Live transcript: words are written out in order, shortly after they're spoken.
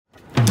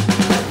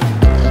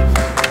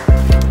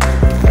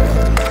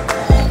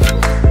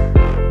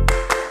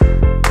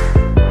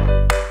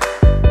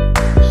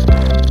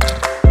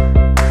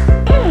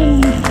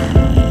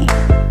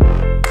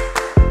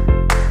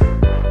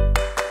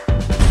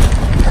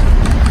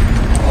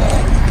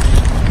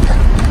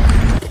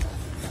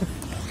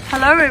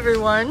Hello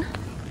everyone.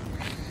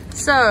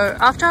 So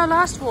after our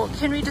last walk,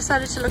 Henry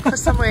decided to look for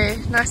somewhere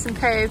nice and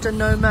paved and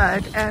no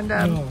mud, and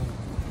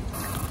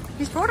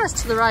he's brought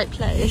us to the right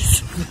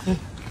place.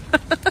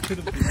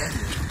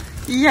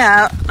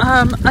 Yeah,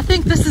 I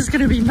think this is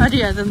going to be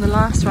muddier than the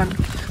last one.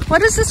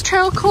 What is this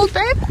trail called,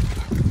 babe?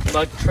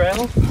 Mud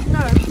trail?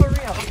 No, for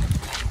real.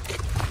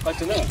 I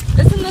don't know.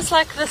 Isn't this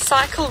like the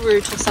cycle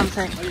route or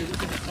something? Oh, yeah, this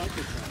is a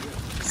cycle trail,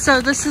 yeah.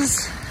 So this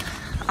is,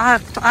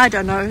 I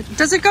don't know.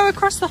 Does it go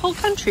across the whole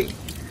country?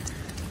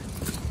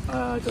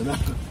 I don't know.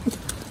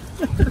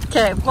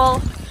 Okay,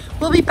 well,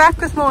 we'll be back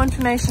with more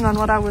information on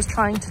what I was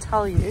trying to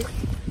tell you.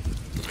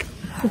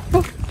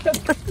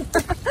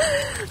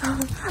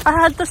 I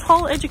had this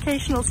whole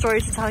educational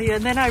story to tell you,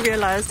 and then I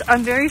realized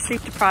I'm very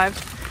sleep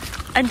deprived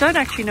and don't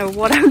actually know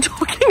what I'm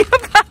talking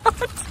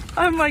about.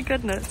 Oh my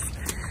goodness.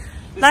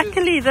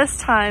 Luckily this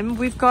time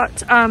we've got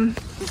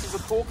this is a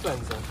pore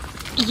cleanser.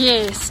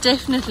 yes,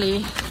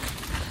 definitely.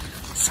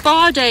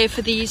 Spa day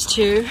for these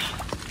two.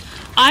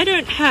 I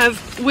don't have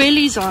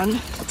wheelies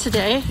on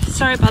today.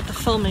 Sorry about the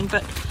filming,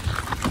 but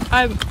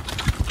I'm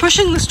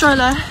pushing the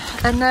stroller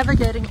and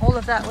navigating all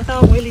of that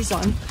without wheelies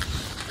on.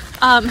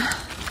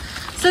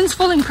 Since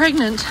falling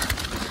pregnant,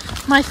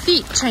 my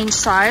feet changed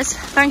size.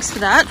 Thanks for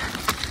that.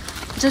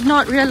 Did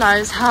not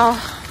realize how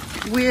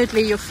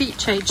weirdly your feet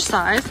change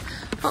size.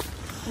 Oh,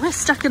 we're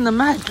stuck in the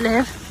mud,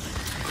 Lev.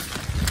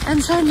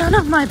 And so none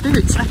of my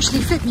boots actually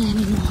fit me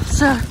anymore.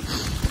 So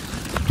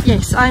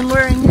yes, I'm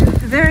wearing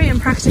very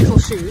impractical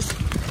shoes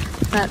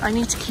that I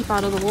need to keep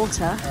out of the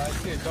water. I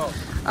see a dog.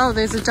 Oh,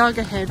 there's a dog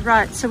ahead.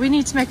 Right, so we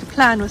need to make a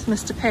plan with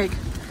Mr. Pig.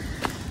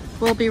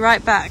 We'll be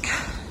right back.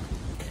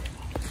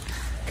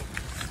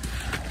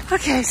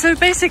 Okay, so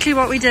basically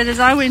what we did is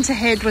I went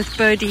ahead with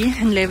Birdie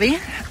and Levy,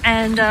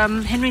 and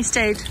Henry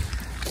stayed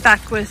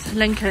back with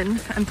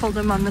Lincoln and pulled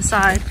him on the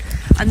side.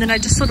 And then I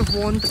just sort of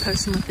warned the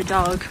person with the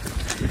dog.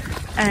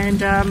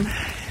 And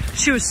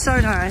she was so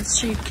nice.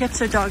 She kept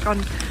her dog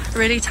on a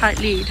really tight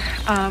lead.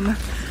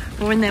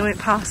 But when they went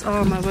past,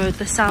 oh my word,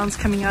 the sounds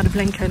coming out of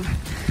Lincoln.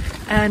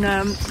 And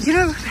you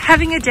know,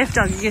 having a deaf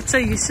dog, you get so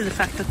used to the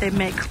fact that they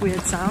make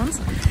weird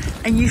sounds,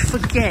 and you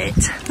forget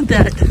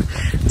that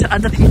to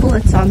other people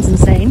it sounds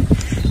insane.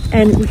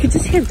 And we could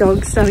just hear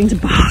dogs starting to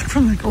bark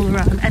from like all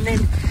around. And then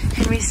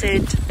Henry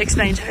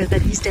explained to her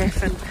that he's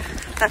deaf and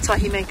that's why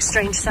he makes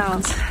strange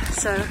sounds.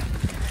 So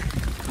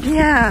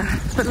yeah,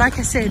 but like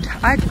I said,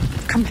 I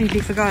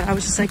completely forgot. I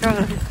was just like,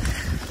 oh,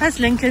 that's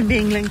Lincoln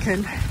being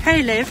Lincoln.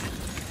 Hey Lev,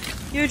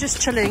 you're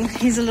just chilling.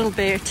 He's a little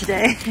bear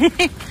today.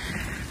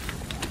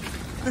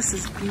 This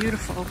is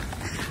beautiful.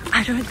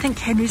 I don't think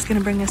Henry's going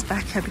to bring us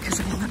back here because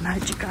of all the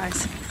mud, you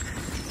guys.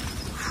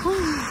 Whew.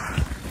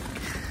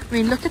 I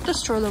mean, look at the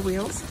stroller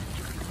wheels.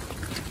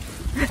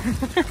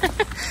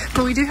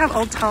 But we do have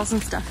old towels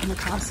and stuff in the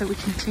car so we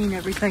can clean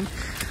everything.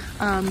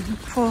 I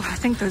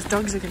think those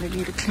dogs are going to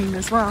need a clean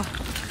as well.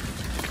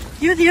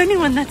 You're the only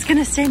one that's going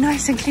to stay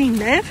nice and clean,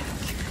 Liv.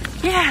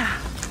 Yeah.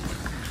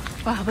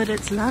 Wow, but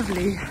it's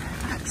lovely.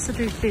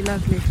 Absolutely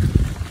lovely.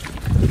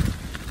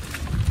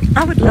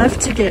 I would love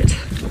to get,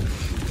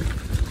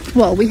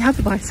 well, we have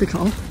a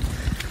bicycle.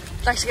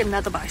 I'd like to get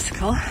another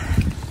bicycle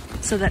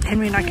so that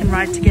Henry and I can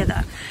ride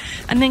together.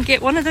 And then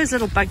get one of those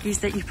little buggies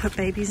that you put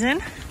babies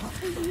in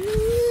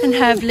and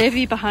have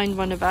Levy behind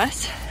one of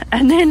us.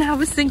 And then I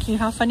was thinking,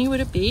 how funny would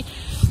it be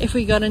if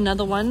we got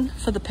another one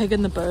for the pig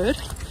and the bird?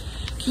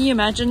 Can you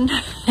imagine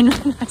Henry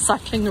and I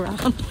cycling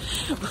around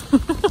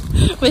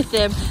with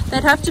them?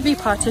 They'd have to be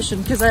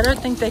partitioned because I don't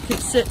think they could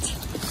sit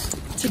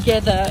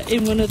together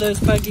in one of those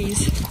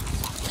buggies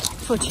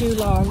for too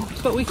long.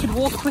 But we could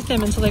walk with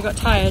them until they got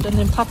tired and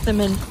then pop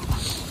them in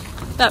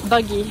that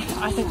buggy.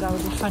 I think that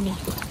would be funny.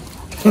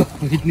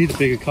 We'd need a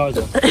bigger car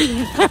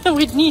though.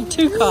 We'd need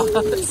 2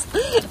 cars.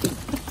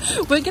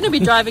 We're going to be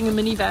driving a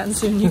minivan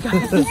soon, you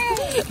guys.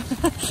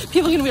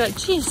 People are going to be like,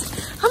 geez,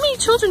 how many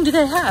children do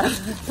they have?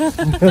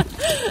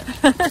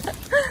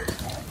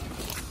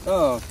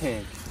 Oh,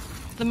 pig.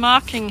 The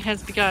marking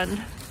has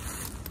begun.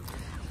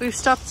 We've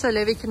stopped so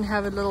Levy can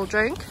have a little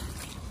drink.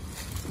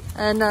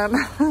 And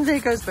there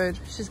goes Bird.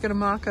 She's going to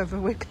mark over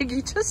where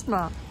Piggy just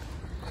marked.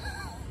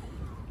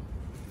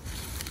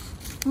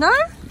 No?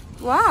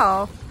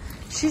 Wow.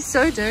 She's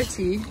so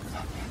dirty.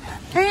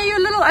 Hey, your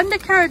little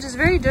undercarriage is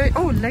very dirty.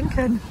 Oh,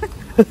 Lincoln.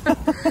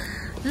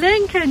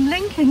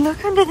 Lincoln,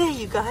 look under there,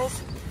 you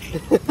guys.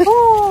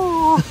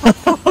 Oh.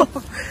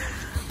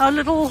 Our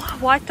little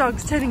white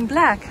dog's turning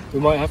black.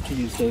 We might have to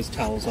use those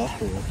towels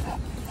afterwards.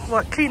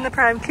 What, clean the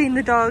pram, clean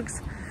the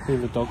dogs?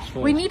 Clean the dogs first.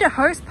 We need a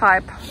hose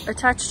pipe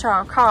attached to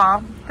our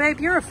car.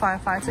 Babe, you're a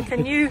firefighter.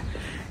 Can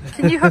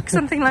you hook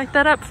something like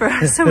that up for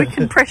us so we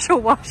can pressure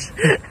wash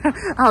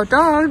our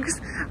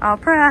dogs, our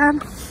pram?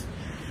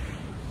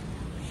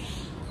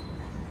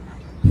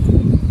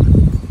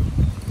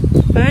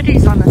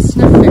 Birdie's on a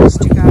sniff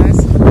nest, you guys.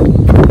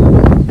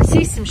 I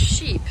see some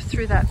sheep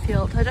through that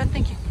field. I don't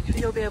think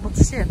you'll be able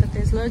to see it, but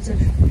there's loads of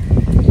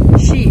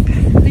sheep.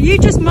 Are you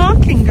just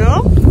marking,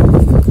 girl?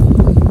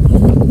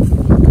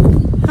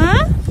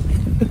 Huh?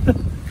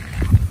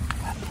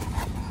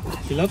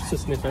 She loves to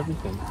sniff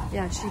everything.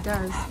 Yeah, she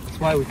does. That's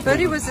why we.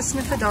 Birdie was a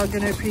sniffer dog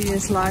in her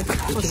previous life,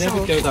 for You sure. can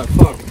never go that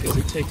far because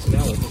it takes an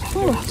hour.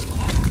 Oh.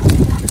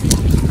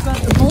 I've got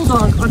the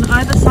bulldog on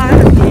either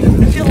side of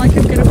me. I feel like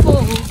I'm gonna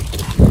fall.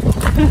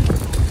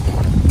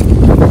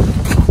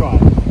 Try.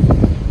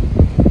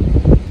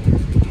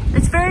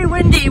 It's very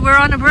windy. We're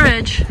on a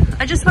bridge.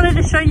 I just wanted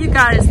to show you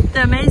guys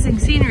the amazing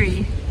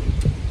scenery.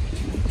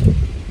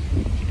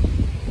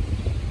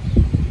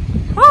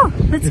 Oh,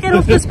 let's get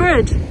off this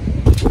bridge.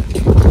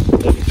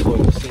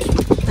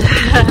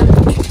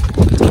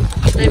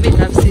 Levi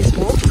loves these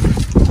walks.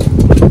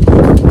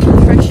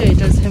 Fresh air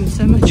does him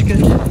so much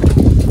good.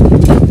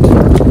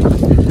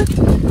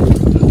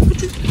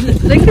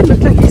 Lincoln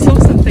looked like he saw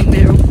something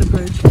there off the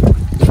bridge.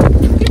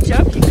 Good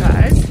job, you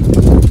guys.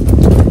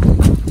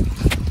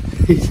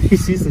 He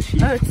sees the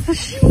sheep. Oh, it's the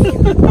sheep.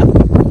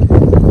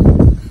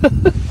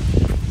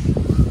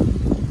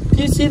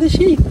 Do you see the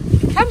sheep?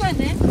 Come on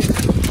then.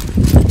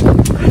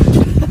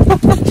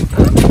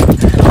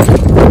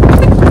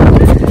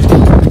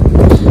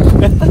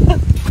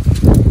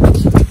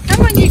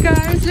 Come on, you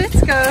guys,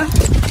 let's go.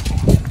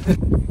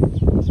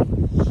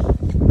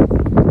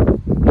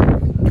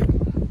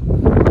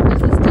 Is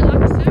this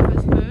deluxe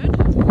service, Bird?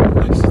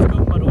 She's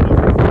got mud all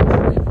over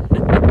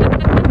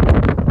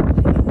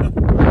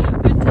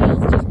Her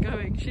tail's just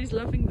going. She's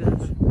loving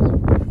this.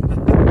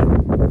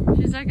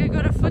 She's like, I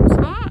got a foot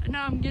spa.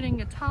 Now I'm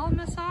getting a towel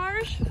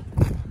massage.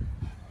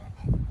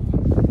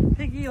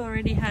 Piggy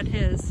already had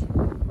his.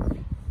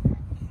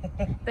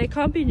 They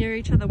can't be near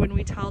each other when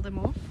we towel them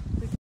off.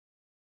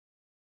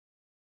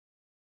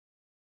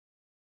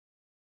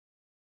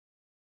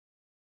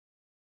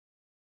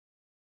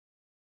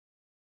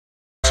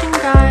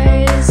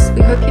 Guys,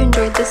 we hope you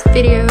enjoyed this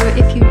video.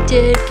 If you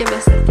did, give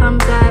us a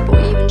thumbs up or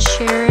even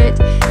share it.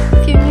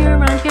 If you're new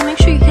around here, make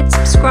sure you hit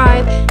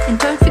subscribe and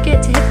don't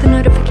forget to hit the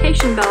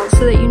notification bell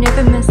so that you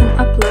never miss